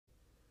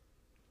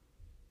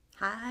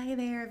Hi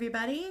there,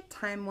 everybody.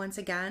 Time once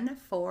again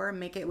for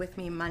Make It With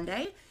Me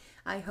Monday.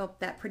 I hope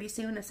that pretty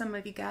soon some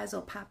of you guys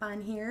will pop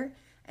on here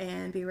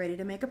and be ready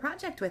to make a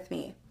project with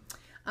me.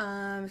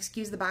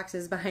 Excuse the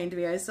boxes behind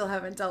me. I still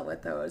haven't dealt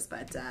with those,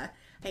 but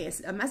hey,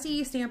 a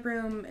messy stamp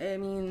room, it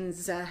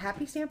means a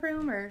happy stamp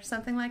room or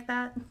something like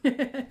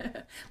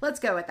that. Let's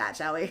go with that,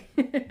 shall we?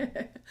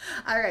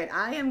 All right,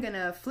 I am going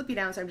to flip you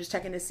down, so I'm just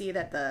checking to see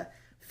that the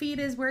feed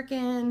is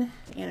working,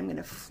 and I'm going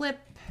to flip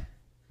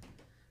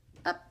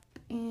up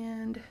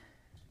and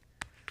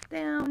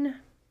down.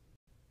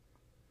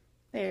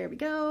 There we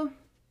go.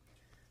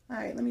 All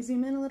right, let me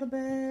zoom in a little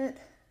bit.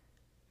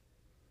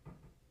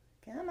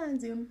 Come on,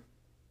 zoom.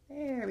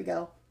 There we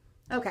go.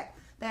 Okay,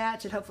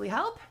 that should hopefully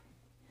help.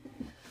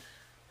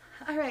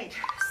 All right,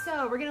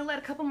 so we're gonna let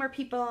a couple more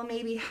people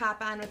maybe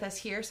hop on with us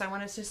here. So I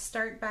want to just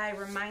start by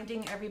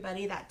reminding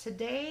everybody that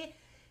today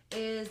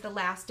is the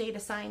last day to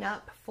sign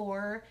up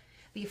for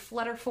the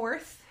Flutter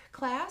Forth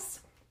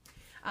class.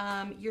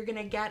 You're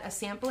gonna get a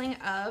sampling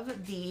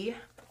of the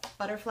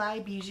Butterfly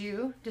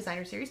Bijou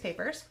Designer Series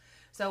papers.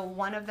 So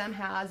one of them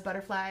has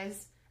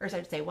butterflies, or so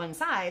I should say one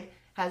side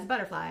has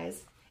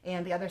butterflies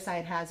and the other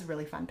side has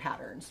really fun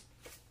patterns.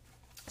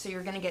 So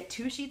you're gonna get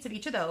 2 sheets of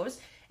each of those.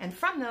 And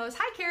from those,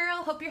 hi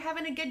Carol, hope you're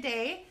having a good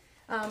day.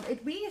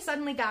 We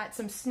suddenly got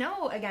some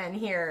snow again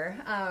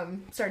here,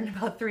 starting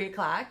about 3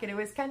 o'clock, and it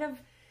was kind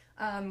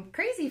of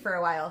crazy for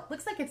a while.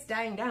 Looks like it's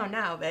dying down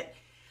now, but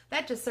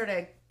that just sort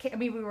of, I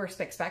mean, we were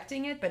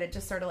expecting it, but it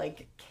just sort of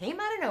like came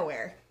out of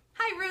nowhere.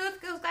 Hi Ruth,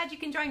 so glad you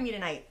can join me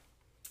tonight.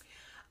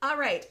 All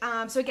right,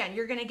 so again,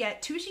 you're gonna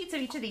get 2 sheets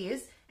of each of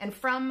these, and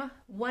from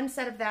one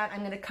set of that,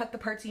 I'm gonna cut the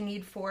parts you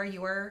need for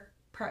your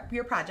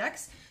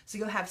projects. So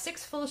you'll have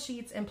 6 full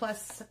sheets and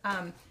plus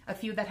a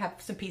few that have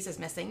some pieces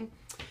missing.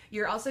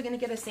 You're also gonna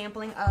get a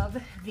sampling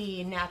of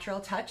the Natural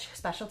Touch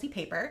specialty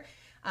paper.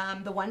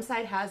 The one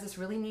side has this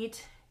really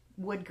neat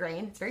wood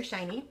grain, it's very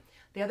shiny.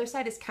 The other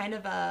side is kind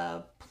of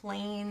a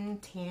plain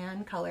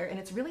tan color, and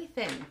it's really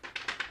thin.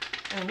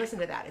 And listen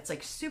to that, it's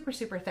like super,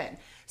 super thin.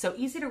 So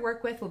easy to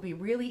work with, will be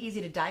really easy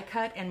to die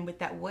cut, and with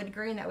that wood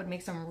grain, that would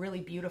make some really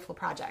beautiful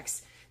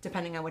projects,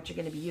 depending on what you're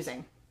gonna be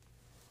using.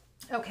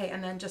 Okay,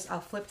 and then just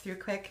I'll flip through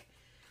quick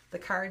the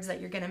cards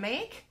that you're gonna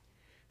make.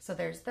 So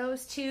there's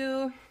those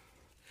 2.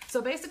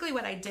 So basically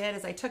what I did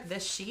is I took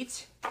this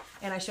sheet,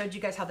 and I showed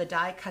you guys how the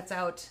die cuts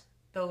out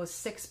those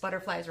 6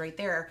 butterflies right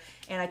there,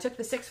 and I took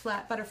the 6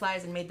 flat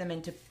butterflies and made them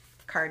into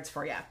cards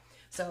for you.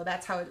 So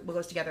that's how it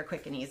goes together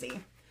quick and easy.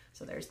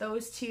 So there's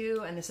those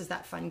 2, and this is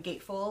that fun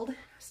gatefold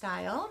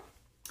style.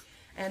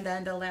 And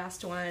then the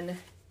last one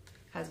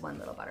has one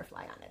little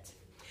butterfly on it.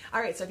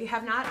 All right, so if you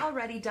have not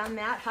already done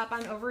that, hop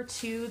on over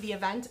to the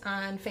event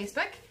on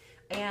Facebook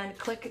and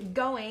click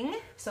going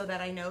so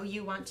that I know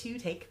you want to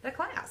take the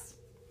class.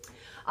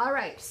 All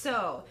right,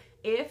 so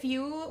if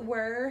you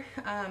were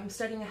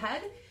studying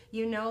ahead,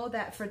 you know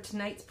that for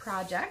tonight's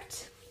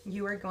project,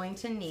 you are going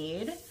to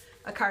need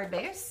a card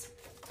base,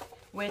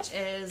 which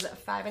is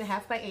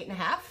 5.5 by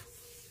 8.5,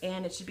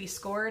 and it should be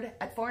scored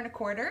at 4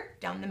 1/4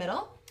 down the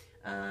middle.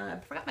 I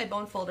forgot my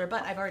bone folder,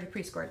 but I've already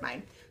pre-scored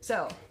mine.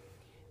 So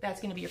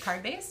that's gonna be your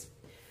card base.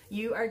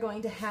 You are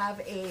going to have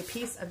a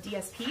piece of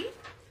DSP,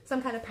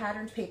 some kind of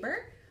patterned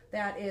paper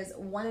that is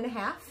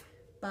 1.5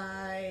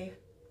 by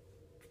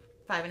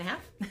 5.5.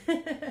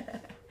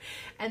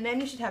 And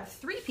then you should have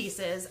 3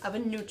 pieces of a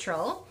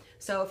neutral.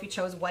 So if you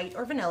chose white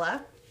or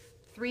vanilla,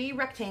 3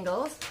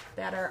 rectangles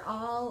that are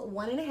all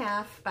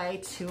 1.5 by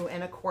 2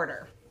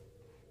 1/4.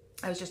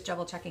 I was just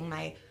double checking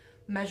my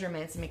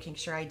measurements and making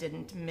sure I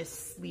didn't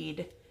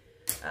mislead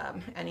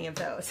any of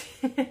those.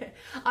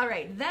 All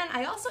right, then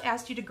I also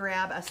asked you to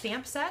grab a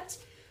stamp set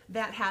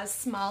that has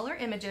smaller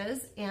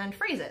images and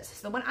phrases.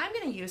 So the one I'm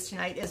gonna use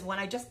tonight is one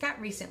I just got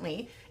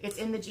recently. It's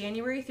in the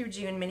January through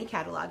June mini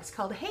catalog. It's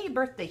called Hey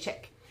Birthday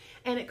Chick.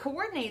 And it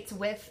coordinates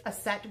with a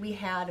set we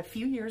had a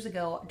few years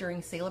ago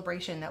during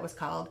Celebration that was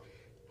called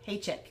Hey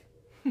Chick.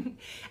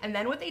 And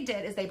then what they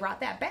did is they brought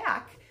that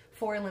back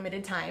for a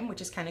limited time,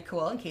 which is kind of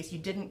cool. In case you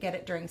didn't get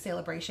it during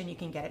Celebration, you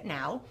can get it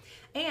now.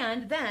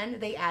 And then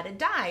they added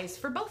dies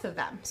for both of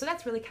them. So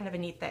that's really kind of a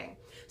neat thing.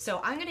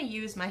 So I'm gonna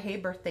use my Hey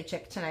Birthday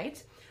Chick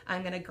tonight.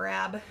 I'm gonna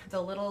grab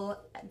the little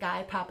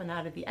guy popping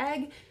out of the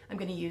egg. I'm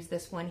gonna use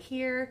this one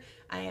here.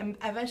 I am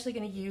eventually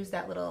gonna use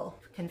that little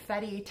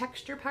confetti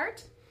texture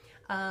part.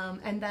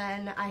 And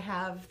then I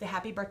have the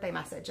happy birthday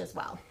message as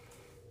well.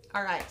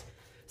 All right,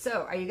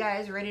 so are you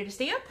guys ready to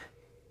stamp?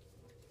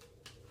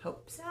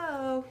 Hope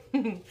so.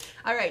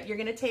 All right, you're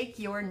gonna take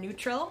your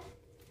neutral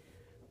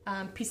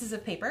pieces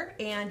of paper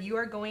and you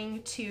are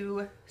going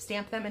to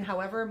stamp them in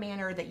however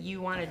manner that you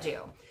wanna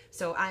do.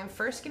 So I'm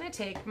first gonna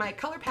take my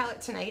color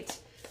palette tonight.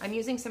 I'm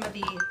using some of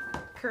the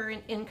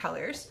current in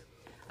colors,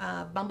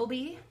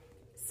 Bumblebee,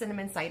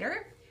 Cinnamon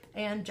Cider,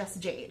 and Just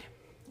Jade.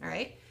 All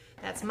right,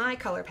 that's my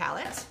color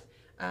palette.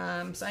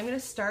 So I'm gonna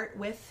start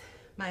with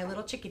my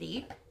little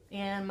chickadee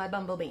and my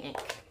Bumblebee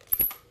ink.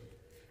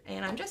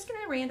 And I'm just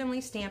gonna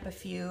randomly stamp a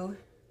few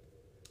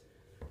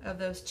of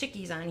those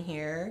chickies on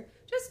here,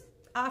 just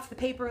off the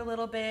paper a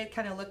little bit,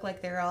 kind of look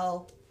like they're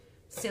all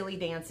silly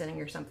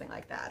dancing or something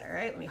like that. All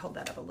right, let me hold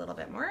that up a little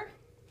bit more.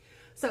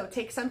 So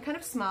take some kind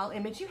of small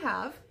image you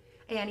have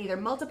and either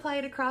multiply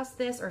it across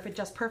this, or if it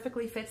just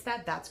perfectly fits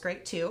that, that's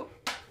great too.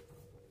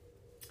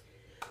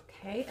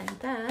 Okay, and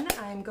then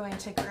I'm going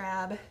to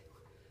grab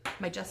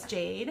my Just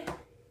Jade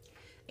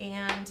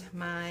and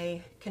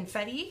my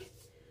confetti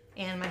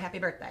and my happy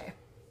birthday.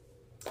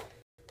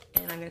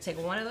 And I'm going to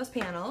take one of those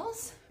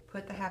panels,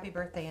 put the happy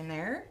birthday in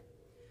there.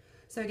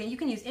 So again, you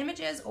can use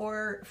images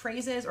or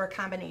phrases or a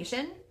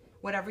combination,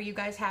 whatever you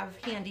guys have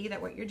handy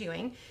that what you're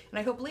doing. And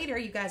I hope later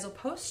you guys will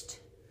post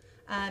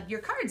your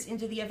cards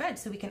into the event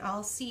so we can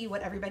all see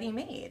what everybody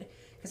made.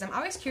 Because I'm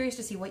always curious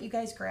to see what you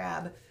guys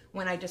grab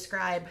when I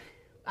describe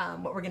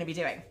what we're going to be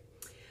doing.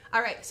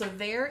 All right, so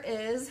there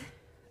is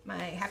my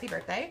happy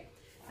birthday.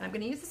 And I'm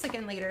going to use this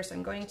again later, so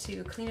I'm going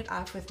to clean it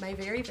off with my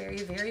very, very,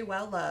 very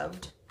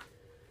well-loved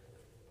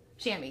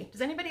chamois.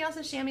 Does anybody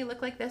else's chamois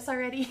look like this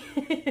already?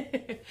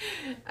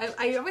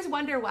 I always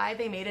wonder why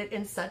they made it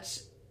in such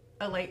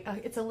a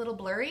it's a little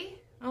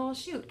blurry. Oh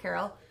shoot,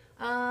 Carol.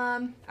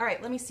 All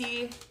right, let me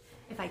see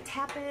if I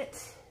tap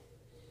it,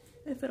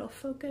 if it'll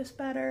focus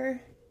better.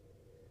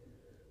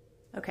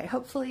 Okay,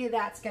 hopefully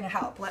that's gonna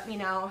help. Let me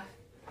know.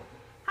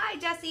 Hi,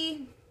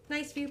 Jessie.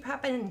 Nice view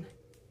popping.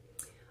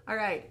 All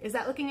right, is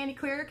that looking any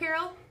clearer,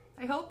 Carol?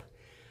 I hope.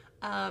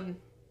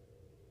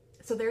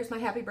 So there's my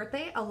happy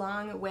birthday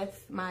along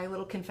with my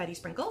little confetti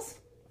sprinkles.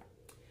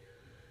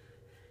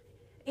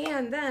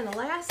 And then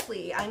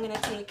lastly, I'm gonna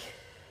take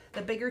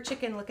the bigger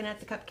chicken looking at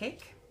the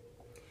cupcake,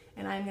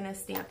 and I'm gonna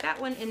stamp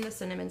that one in the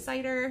cinnamon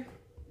cider.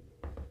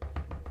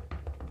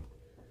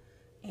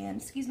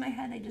 And excuse my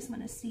head, I just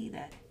wanna see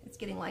that it's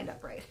getting lined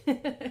up right.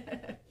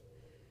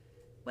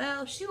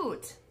 Well,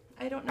 shoot,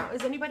 I don't know.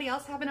 Is anybody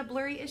else having a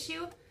blurry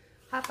issue?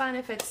 Hop on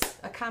if it's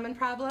a common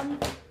problem,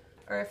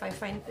 or if I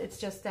find it's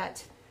just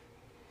at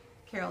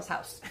Carol's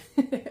house.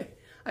 All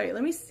right,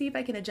 let me see if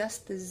I can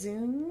adjust the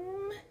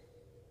zoom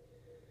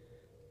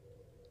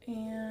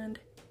and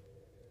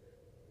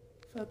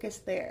focus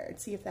there and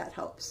see if that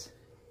helps.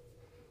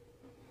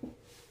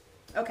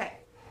 Okay,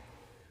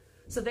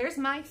 so there's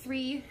my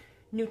 3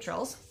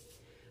 neutrals.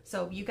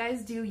 So you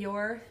guys do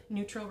your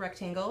neutral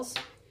rectangles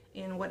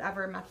in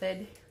whatever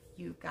method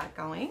you've got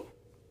going.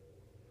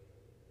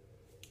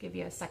 Give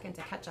you a second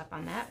to catch up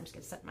on that. I'm just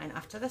gonna set mine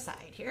off to the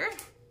side here.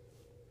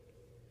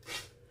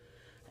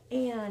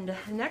 And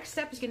the next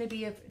step is gonna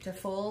be to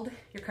fold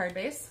your card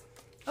base.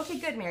 Okay,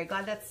 good, Mary,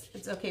 glad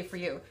it's okay for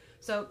you.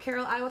 So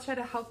Carol, I will try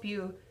to help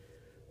you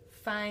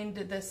find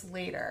this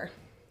later.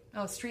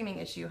 Oh, streaming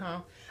issue,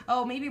 huh?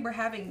 Oh, maybe we're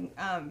having,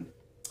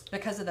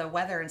 because of the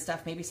weather and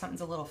stuff, maybe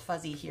something's a little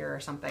fuzzy here or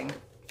something.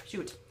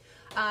 Shoot.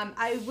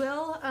 I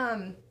will,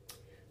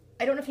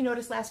 I don't know if you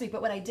noticed last week,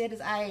 but what I did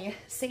is I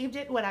saved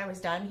it when I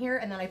was done here,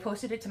 and then I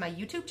posted it to my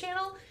YouTube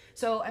channel.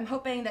 So I'm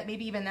hoping that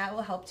maybe even that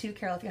will help too,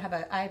 Carol. If you have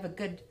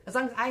as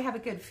long as I have a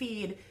good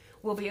feed,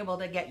 we'll be able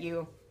to get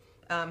you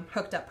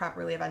hooked up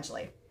properly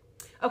eventually.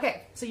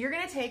 Okay, so you're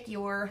gonna take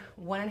your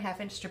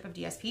 1.5 inch strip of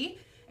DSP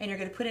and you're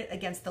gonna put it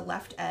against the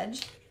left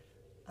edge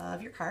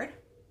of your card,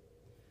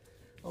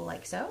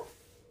 like so.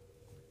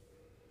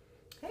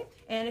 Okay,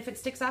 and if it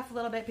sticks off a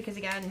little bit, because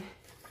again,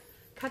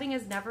 cutting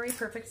is never a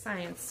perfect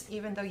science,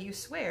 even though you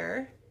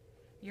swear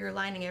you're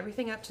lining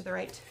everything up to the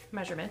right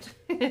measurement.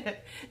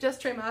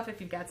 Just trim off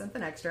if you've got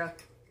something extra.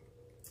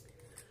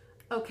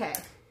 Okay.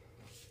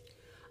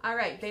 All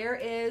right, there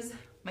is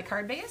my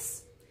card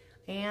base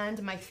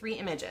and my 3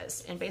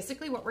 images. And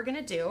basically what we're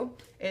gonna do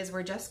is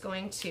we're just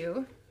going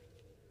to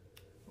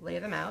lay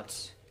them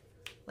out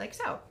like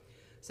so.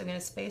 So I'm gonna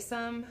space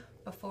them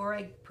before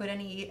I put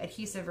any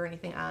adhesive or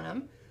anything on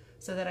them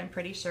so that I'm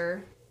pretty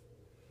sure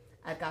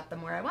I've got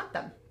them where I want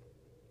them.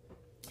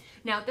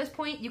 Now at this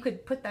point, you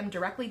could put them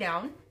directly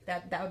down.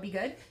 That would be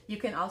good. You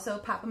can also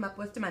pop them up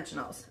with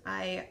dimensionals.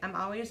 I'm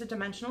always a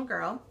dimensional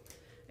girl,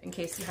 in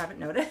case you haven't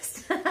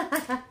noticed.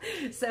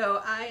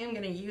 So I am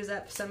going to use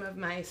up some of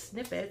my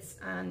snippets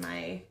on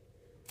my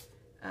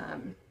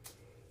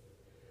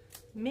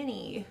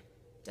mini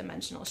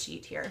dimensional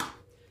sheet here.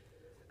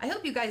 I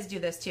hope you guys do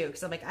this too,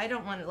 because I'm like, I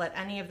don't want to let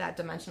any of that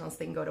dimensionals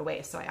thing go to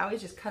waste. So I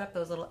always just cut up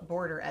those little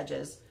border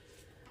edges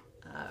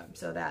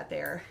so that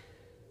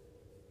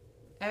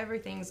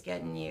everything's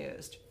getting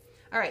used.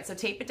 All right, so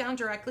tape it down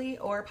directly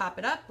or pop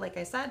it up. Like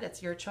I said,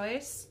 that's your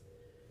choice.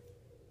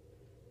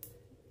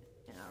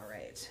 All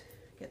right,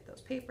 get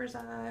those papers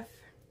off.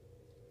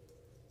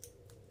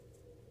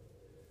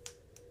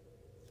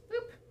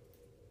 Boop.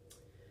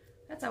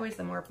 That's always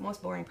the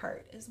most boring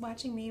part, is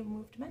watching me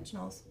move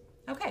dimensionals.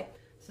 Okay,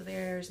 so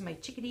there's my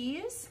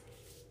chickadees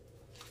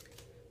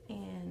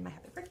and my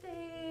happy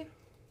birthday.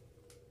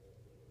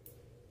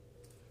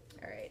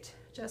 All right,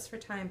 just for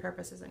time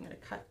purposes, I'm gonna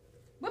cut.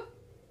 Whoop!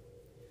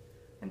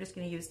 I'm just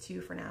gonna use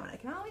 2 for now, and I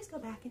can always go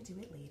back and do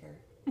it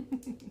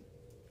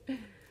later.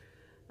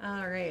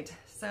 All right,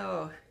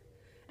 so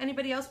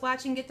anybody else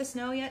watching get the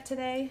snow yet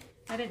today?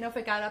 I didn't know if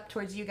it got up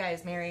towards you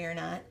guys, Mary, or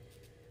not.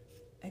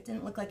 It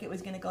didn't look like it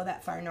was gonna go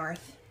that far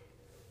north.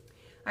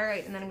 All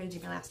right, and then I'm gonna do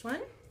my last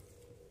one.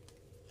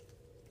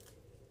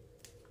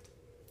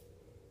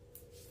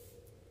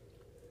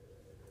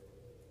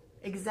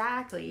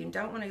 Exactly. You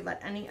don't want to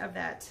let any of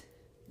that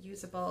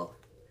usable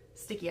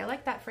sticky. I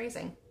like that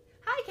phrasing.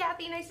 Hi,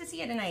 Kathy. Nice to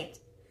see you tonight.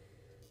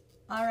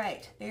 All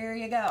right, there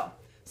you go.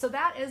 So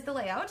that is the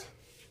layout.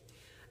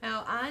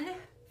 Now on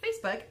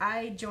Facebook,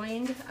 I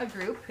joined a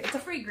group. It's a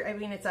free group. I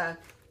mean, it's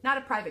not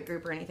a private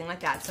group or anything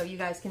like that. So you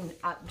guys can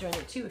join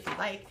it too if you'd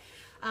like,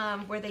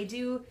 where they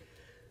do,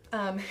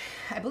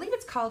 I believe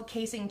it's called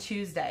Casing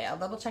Tuesday. I'll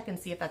double check and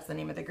see if that's the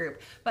name of the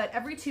group. But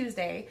every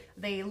Tuesday,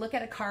 they look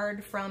at a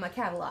card from a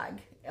catalog,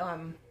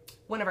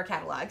 one of our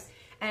catalogs,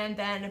 and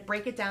then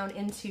break it down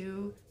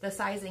into the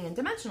sizing and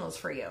dimensionals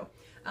for you,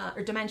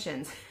 or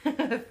dimensions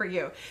for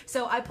you.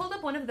 So I pulled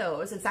up one of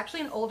those. It's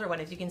actually an older one,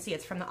 as you can see.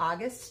 It's from the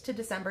August to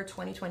December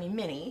 2020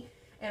 mini,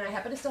 and I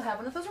happen to still have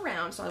one of those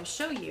around, so I'll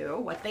show you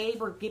what they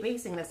were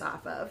basing this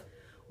off of.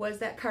 Was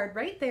that card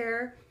right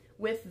there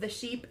with the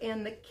sheep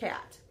and the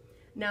cat.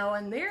 Now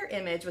on their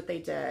image, what they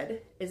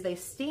did is they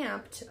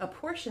stamped a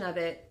portion of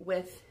it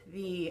with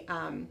the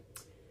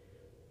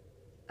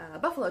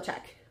buffalo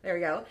check. There we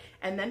go.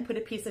 And then put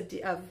a piece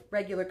of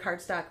regular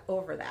cardstock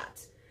over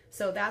that.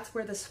 So that's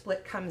where the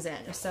split comes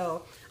in.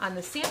 So on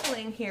the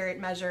sampling here, it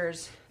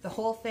measures the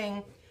whole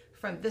thing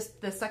from this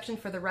section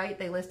for the right,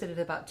 they listed it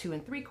about 2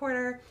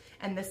 3/4,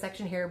 and this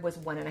section here was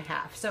 1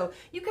 1/2. So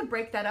you could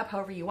break that up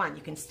however you want.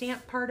 You can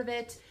stamp part of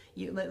it,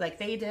 like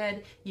they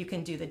did. You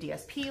can do the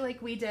DSP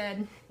like we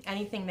did,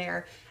 anything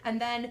there. And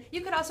then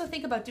you could also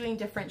think about doing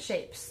different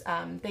shapes.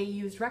 They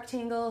used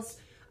rectangles.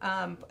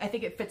 I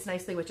think it fits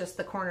nicely with just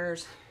the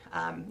corners.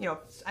 You know,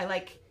 I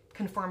like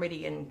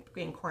conformity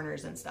in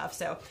corners and stuff,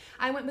 so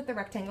I went with the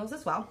rectangles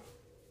as well.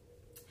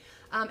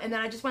 And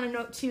then I just want to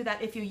note too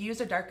that if you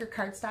use a darker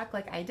cardstock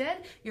like I did,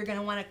 you're going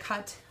to want to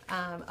cut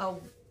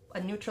a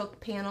neutral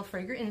panel for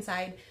your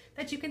inside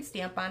that you can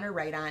stamp on or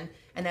write on,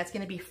 and that's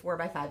going to be 4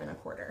 by 5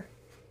 1/4.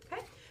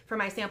 Okay. For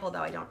my sample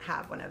though, I don't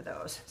have one of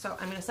those, so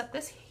I'm going to set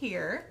this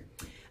here.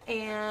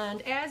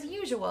 And as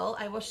usual,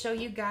 I will show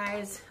you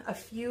guys a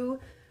few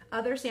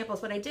other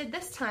samples. What I did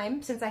this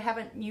time, since I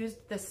haven't used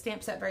this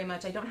stamp set very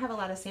much, I don't have a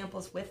lot of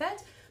samples with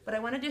it, but I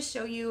want to just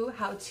show you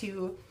how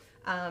to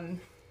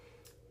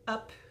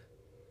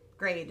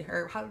upgrade,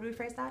 or how do we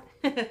phrase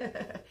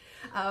that?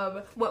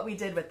 What we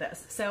did with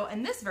this. So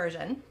in this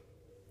version,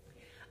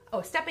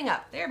 stepping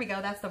up, there we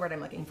go, that's the word I'm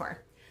looking for.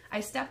 I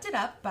stepped it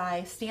up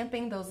by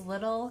stamping those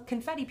little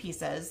confetti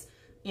pieces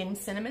in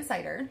cinnamon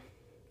cider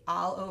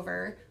all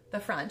over the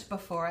front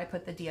before I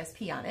put the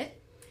DSP on it.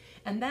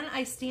 And then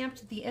I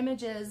stamped the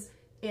images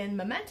in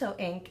Memento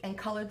ink and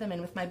colored them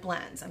in with my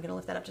blends. I'm going to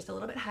lift that up just a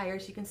little bit higher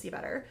so you can see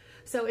better.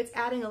 So it's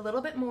adding a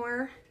little bit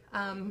more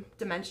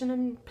dimension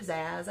and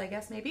pizzazz, I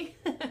guess, maybe.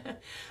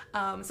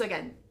 So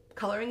again,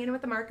 coloring in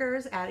with the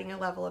markers, adding a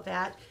level of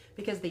that,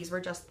 because these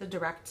were just the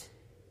direct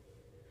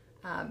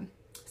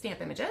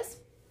stamp images.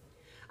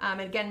 And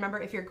again,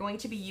 remember, if you're going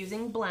to be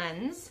using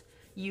blends,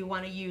 you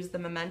want to use the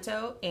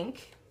Memento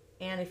ink.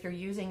 And if you're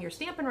using your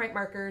Stampin' Write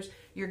markers,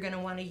 you're going to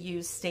want to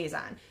use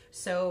StazOn.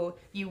 So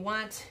you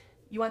want,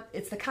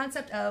 it's the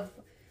concept of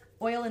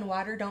oil and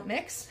water don't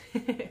mix.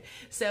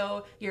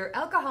 So your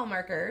alcohol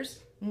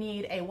markers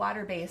need a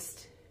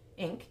water-based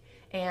ink,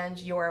 and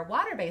your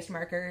water-based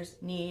markers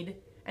need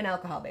an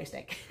alcohol-based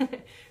ink.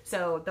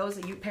 So those,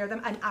 you pair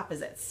them on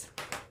opposites.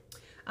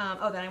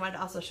 Then I wanted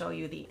to also show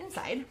you the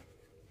inside.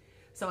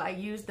 So I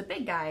used the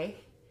big guy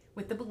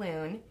with the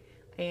balloon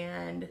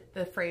and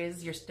the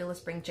phrase, "You're still a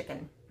spring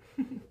chicken."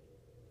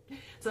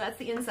 So that's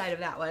the inside of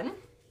that one.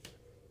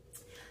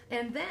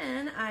 And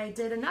then I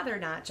did another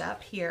notch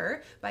up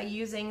here by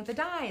using the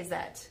dies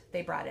that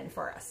they brought in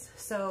for us.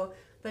 So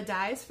the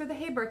dies for the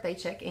Hey Birthday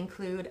Chick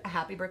include a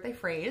happy birthday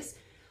phrase,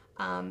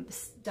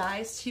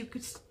 dies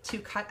to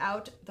cut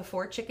out the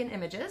 4 chicken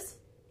images,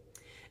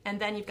 and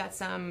then you've got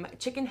some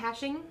chicken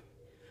hashing.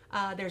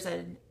 There's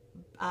a,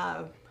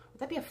 would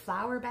that be a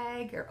flour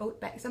bag or oat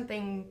bag,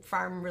 something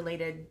farm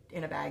related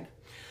in a bag.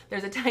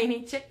 There's a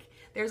tiny chick.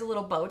 There's a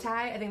little bow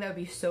tie. I think that would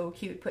be so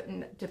cute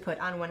to put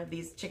on one of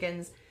these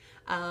chickens.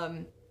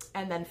 And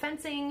then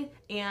fencing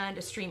and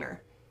a streamer.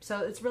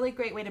 So it's a really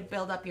great way to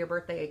build up your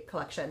birthday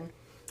collection.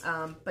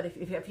 But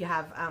if you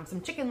have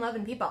some chicken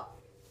loving people.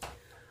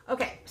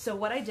 Okay, so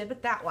what I did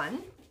with that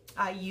one,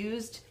 I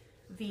used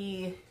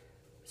the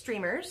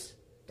streamers,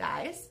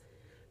 dies,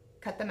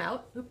 cut them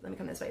out. Oop, let me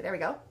come this way. There we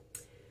go.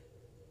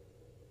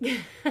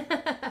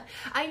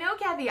 I know,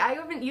 Kathy, I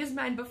haven't used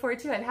mine before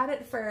too. I've had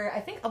it for, I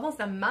think,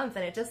 almost a month,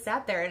 and it just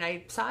sat there, and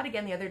I saw it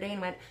again the other day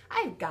and went,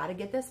 I've got to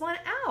get this one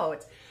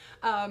out.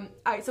 All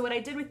right, so what I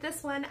did with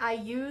this one, I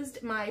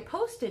used my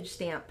postage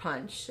stamp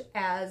punch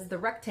as the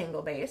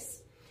rectangle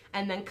base,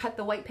 and then cut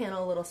the white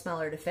panel a little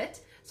smaller to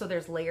fit, so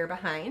there's layer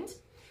behind.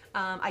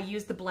 I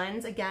used the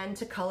blends again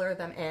to color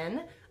them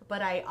in,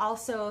 but I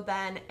also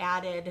then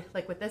added,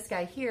 like with this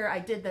guy here, I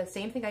did the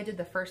same thing I did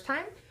the first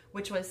time,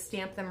 which was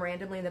stamp them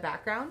randomly in the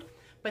background,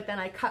 but then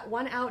I cut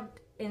one out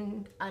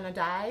on a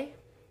die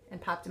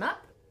and popped them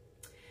up.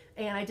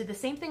 And I did the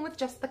same thing with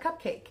just the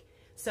cupcake.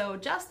 So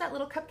just that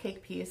little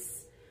cupcake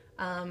piece,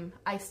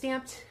 I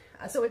stamped,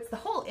 so it's the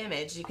whole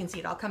image, you can see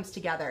it all comes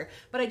together,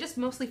 but I just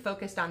mostly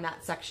focused on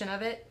that section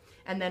of it.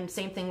 And then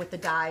same thing with the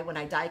die. When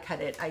I die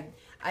cut it, I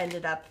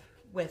ended up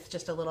with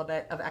just a little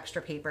bit of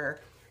extra paper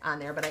on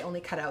there, but I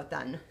only cut out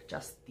then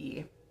just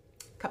the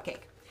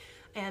cupcake.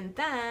 And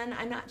then,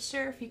 I'm not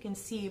sure if you can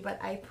see,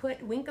 but I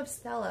put Wink of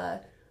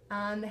Stella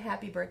on the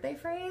happy birthday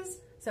phrase.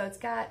 So it's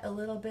got a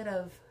little bit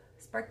of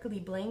sparkly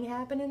bling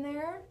happening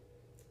there.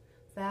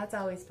 So that's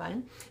always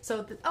fun.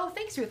 So, oh,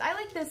 thanks, Ruth. I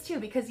like this too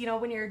because, you know,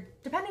 when you're,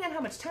 depending on how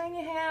much time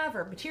you have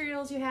or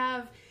materials you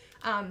have,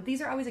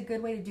 these are always a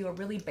good way to do a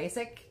really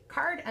basic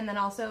card and then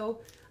also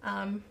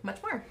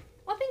much more.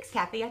 Well, thanks,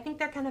 Kathy. I think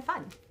they're kind of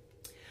fun.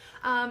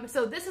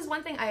 So this is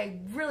one thing I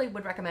really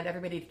would recommend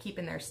everybody to keep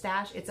in their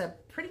stash. It's a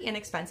pretty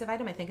inexpensive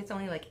item. I think it's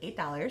only like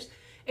 $8.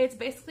 It's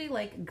basically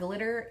like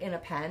glitter in a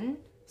pen.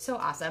 So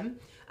awesome.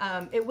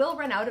 It will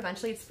run out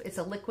eventually. It's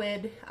a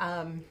liquid,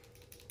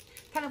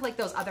 kind of like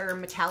those other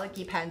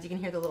metallic-y pens. You can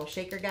hear the little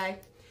shaker guy.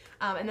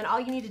 And then all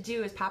you need to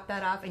do is pop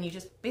that off and you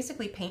just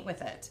basically paint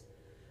with it.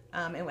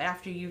 And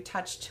after you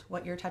touched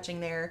what you're touching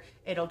there,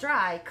 it'll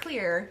dry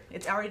clear.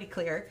 It's already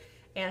clear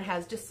and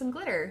has just some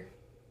glitter.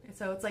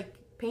 So it's like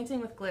painting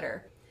with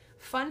glitter.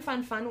 Fun,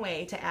 fun, fun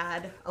way to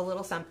add a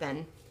little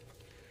something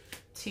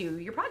to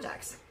your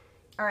projects.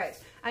 All right,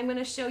 I'm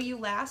gonna show you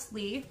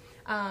lastly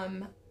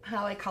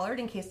how I colored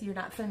in case you're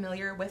not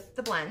familiar with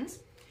the blends.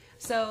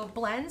 So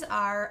blends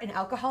are an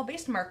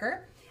alcohol-based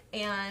marker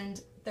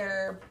and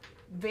they're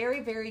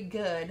very, very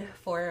good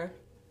for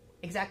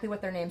exactly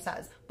what their name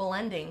says,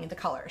 blending the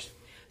colors.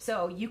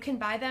 So you can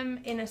buy them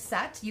in a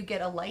set. You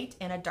get a light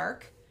and a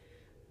dark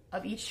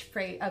of each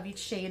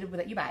shade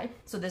that you buy.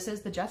 So this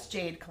is the Just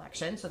Jade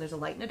collection. So there's a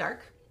light and a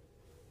dark.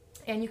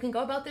 And you can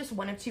go about this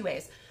one of two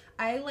ways.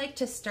 I like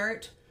to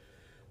start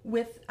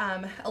with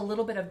a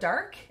little bit of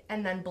dark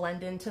and then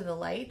blend into the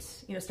light,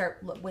 you know,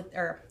 start with,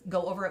 or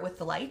go over it with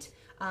the light.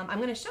 I'm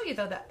gonna show you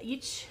though that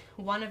each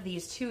one of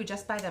these two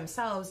just by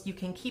themselves, you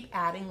can keep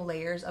adding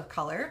layers of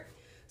color.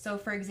 So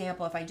for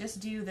example, if I just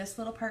do this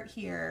little part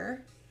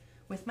here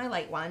with my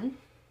light one,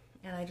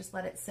 and I just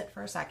let it sit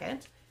for a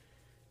second,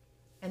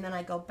 and then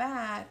I go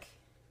back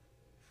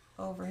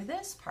over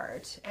this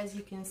part, as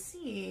you can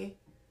see,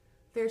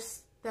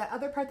 there's that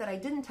other part that I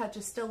didn't touch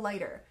is still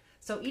lighter.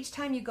 So each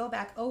time you go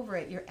back over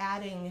it, you're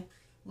adding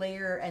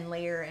layer and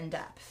layer and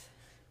depth.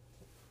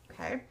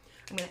 Okay,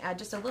 I'm gonna add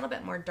just a little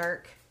bit more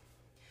dark.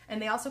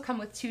 And they also come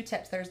with two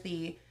tips. There's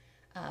the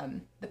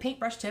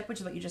paintbrush tip, which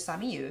is what you just saw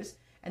me use.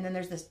 And then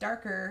there's this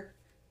darker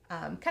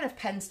kind of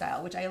pen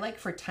style, which I like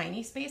for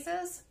tiny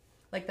spaces,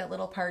 like that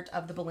little part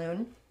of the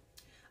balloon.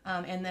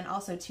 And then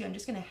also too, I'm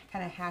just gonna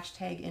kind of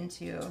hashtag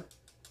into,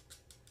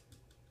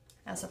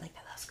 I also like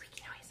that little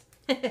squeaky noise,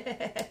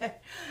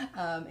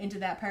 into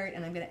that part,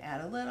 and I'm gonna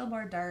add a little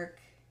more dark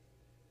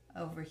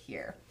over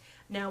here.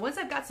 Now, once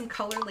I've got some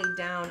color laid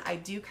down, I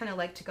do kind of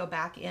like to go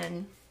back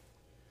in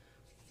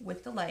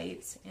with the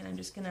lights, and I'm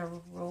just gonna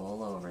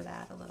roll over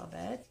that a little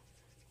bit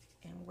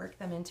and work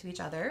them into each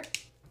other.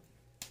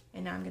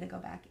 And now I'm gonna go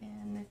back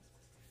in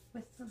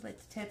with the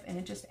lit tip, and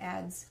it just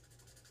adds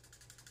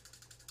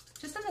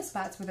just in the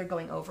spots where they're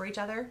going over each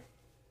other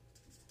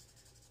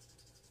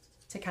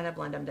to kind of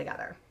blend them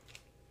together.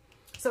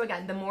 So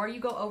again, the more you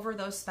go over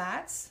those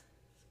spots,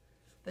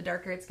 the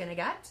darker it's gonna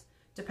get,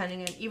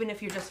 depending on, even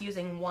if you're just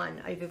using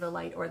one, either the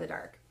light or the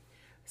dark.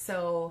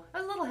 So I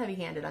was a little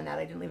heavy-handed on that.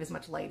 I didn't leave as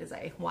much light as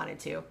I wanted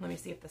to. Let me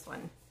see if this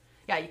one,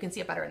 yeah, you can see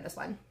it better in this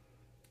one.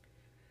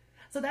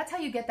 So that's how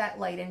you get that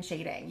light and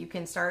shading. You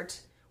can start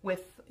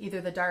with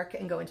either the dark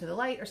and go into the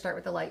light, or start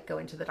with the light, go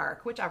into the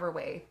dark, whichever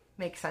way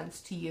makes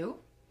sense to you.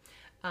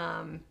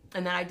 And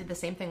then I did the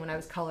same thing when I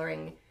was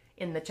coloring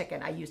in the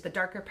chicken. I used the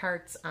darker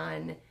parts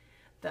on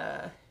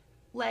the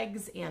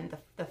legs and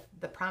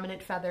the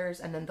prominent feathers,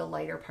 and then the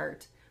lighter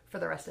part for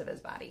the rest of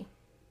his body.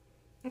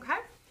 Okay,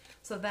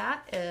 so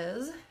that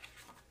is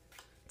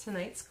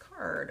tonight's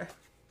card.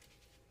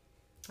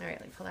 All right,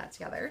 let me pull that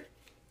together.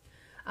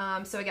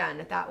 So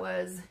again, that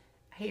was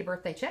Hey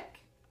Birthday Chick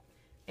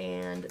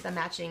and the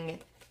matching,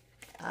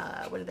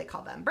 what do they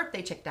call them?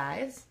 Birthday Chick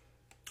dies.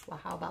 Well,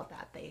 how about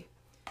that? They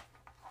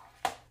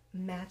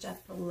match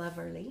up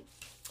lovely.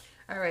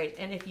 All right,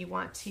 and if you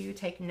want to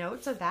take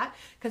notes of that,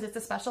 because it's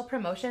a special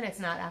promotion, it's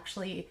not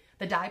actually,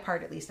 the die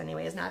part at least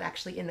anyway, is not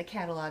actually in the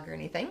catalog or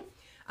anything.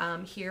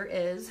 Here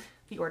is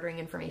the ordering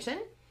information.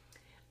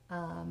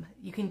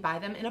 You can buy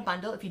them in a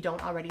bundle if you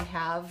don't already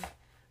have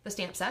the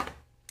stamp set,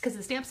 because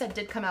the stamp set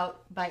did come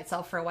out by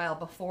itself for a while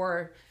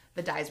before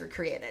the dies were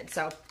created.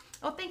 So,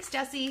 oh, thanks,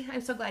 Jessie.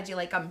 I'm so glad you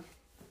like them.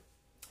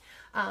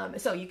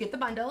 So you get the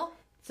bundle,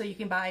 so you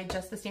can buy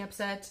just the stamp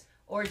set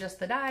or just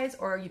the dies,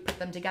 or you put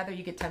them together,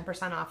 you get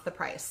 10% off the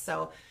price.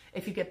 So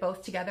if you get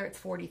both together, it's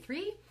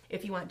 $43.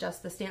 If you want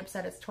just the stamp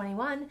set, it's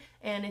 $21.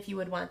 And if you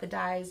would want the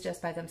dies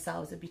just by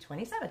themselves, it'd be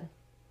 $27.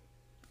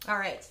 All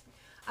right.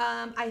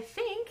 I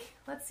think,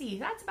 let's see,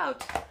 that's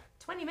about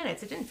 20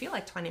 minutes. It didn't feel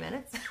like 20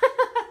 minutes.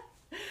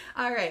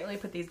 All right, let me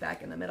put these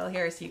back in the middle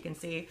here so you can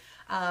see.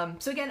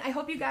 So again, I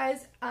hope you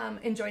guys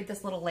enjoyed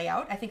this little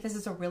layout. I think this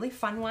is a really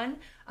fun one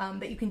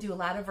that you can do a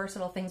lot of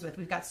versatile things with.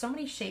 We've got so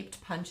many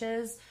shaped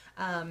punches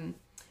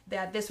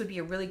that this would be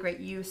a really great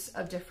use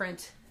of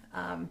different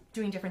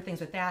doing different things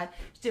with that.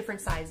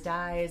 Different size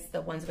dies,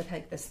 the ones with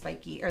like the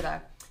spiky or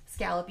the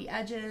scallopy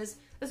edges.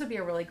 This would be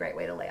a really great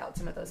way to lay out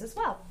some of those as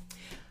well.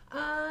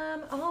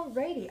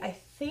 Alrighty, I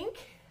think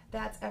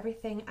that's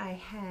everything I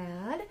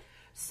had.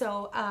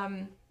 So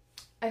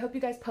I hope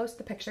you guys post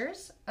the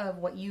pictures of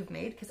what you've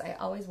made because I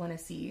always want to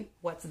see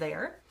what's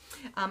there.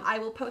 I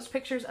will post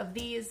pictures of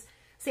these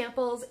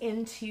samples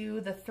into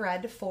the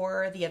thread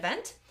for the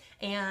event,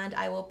 and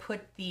I will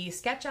put the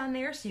sketch on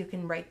there so you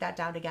can write that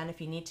down again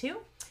if you need to.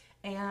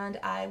 And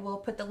I will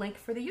put the link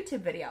for the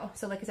YouTube video.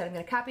 So like I said, I'm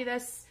going to copy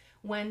this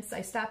once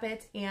I stop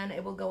it, and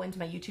it will go into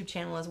my YouTube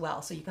channel as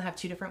well. So you can have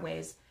 2 different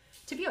ways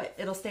to view it.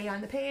 It'll stay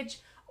on the page,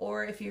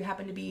 or if you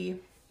happen to be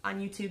on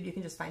YouTube, you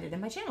can just find it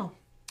in my channel.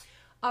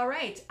 All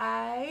right,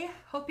 I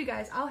hope you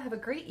guys all have a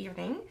great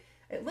evening.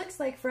 It looks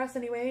like for us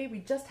anyway, we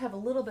just have a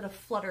little bit of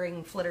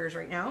flitters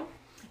right now.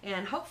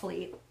 And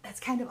hopefully that's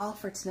kind of all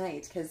for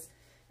tonight because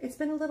it's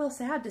been a little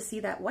sad to see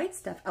that white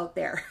stuff out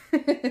there.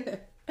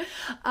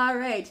 All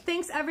right,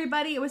 thanks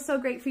everybody. It was so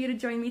great for you to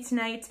join me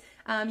tonight.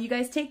 You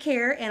guys take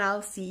care, and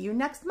I'll see you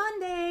next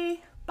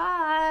Monday.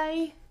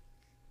 Bye.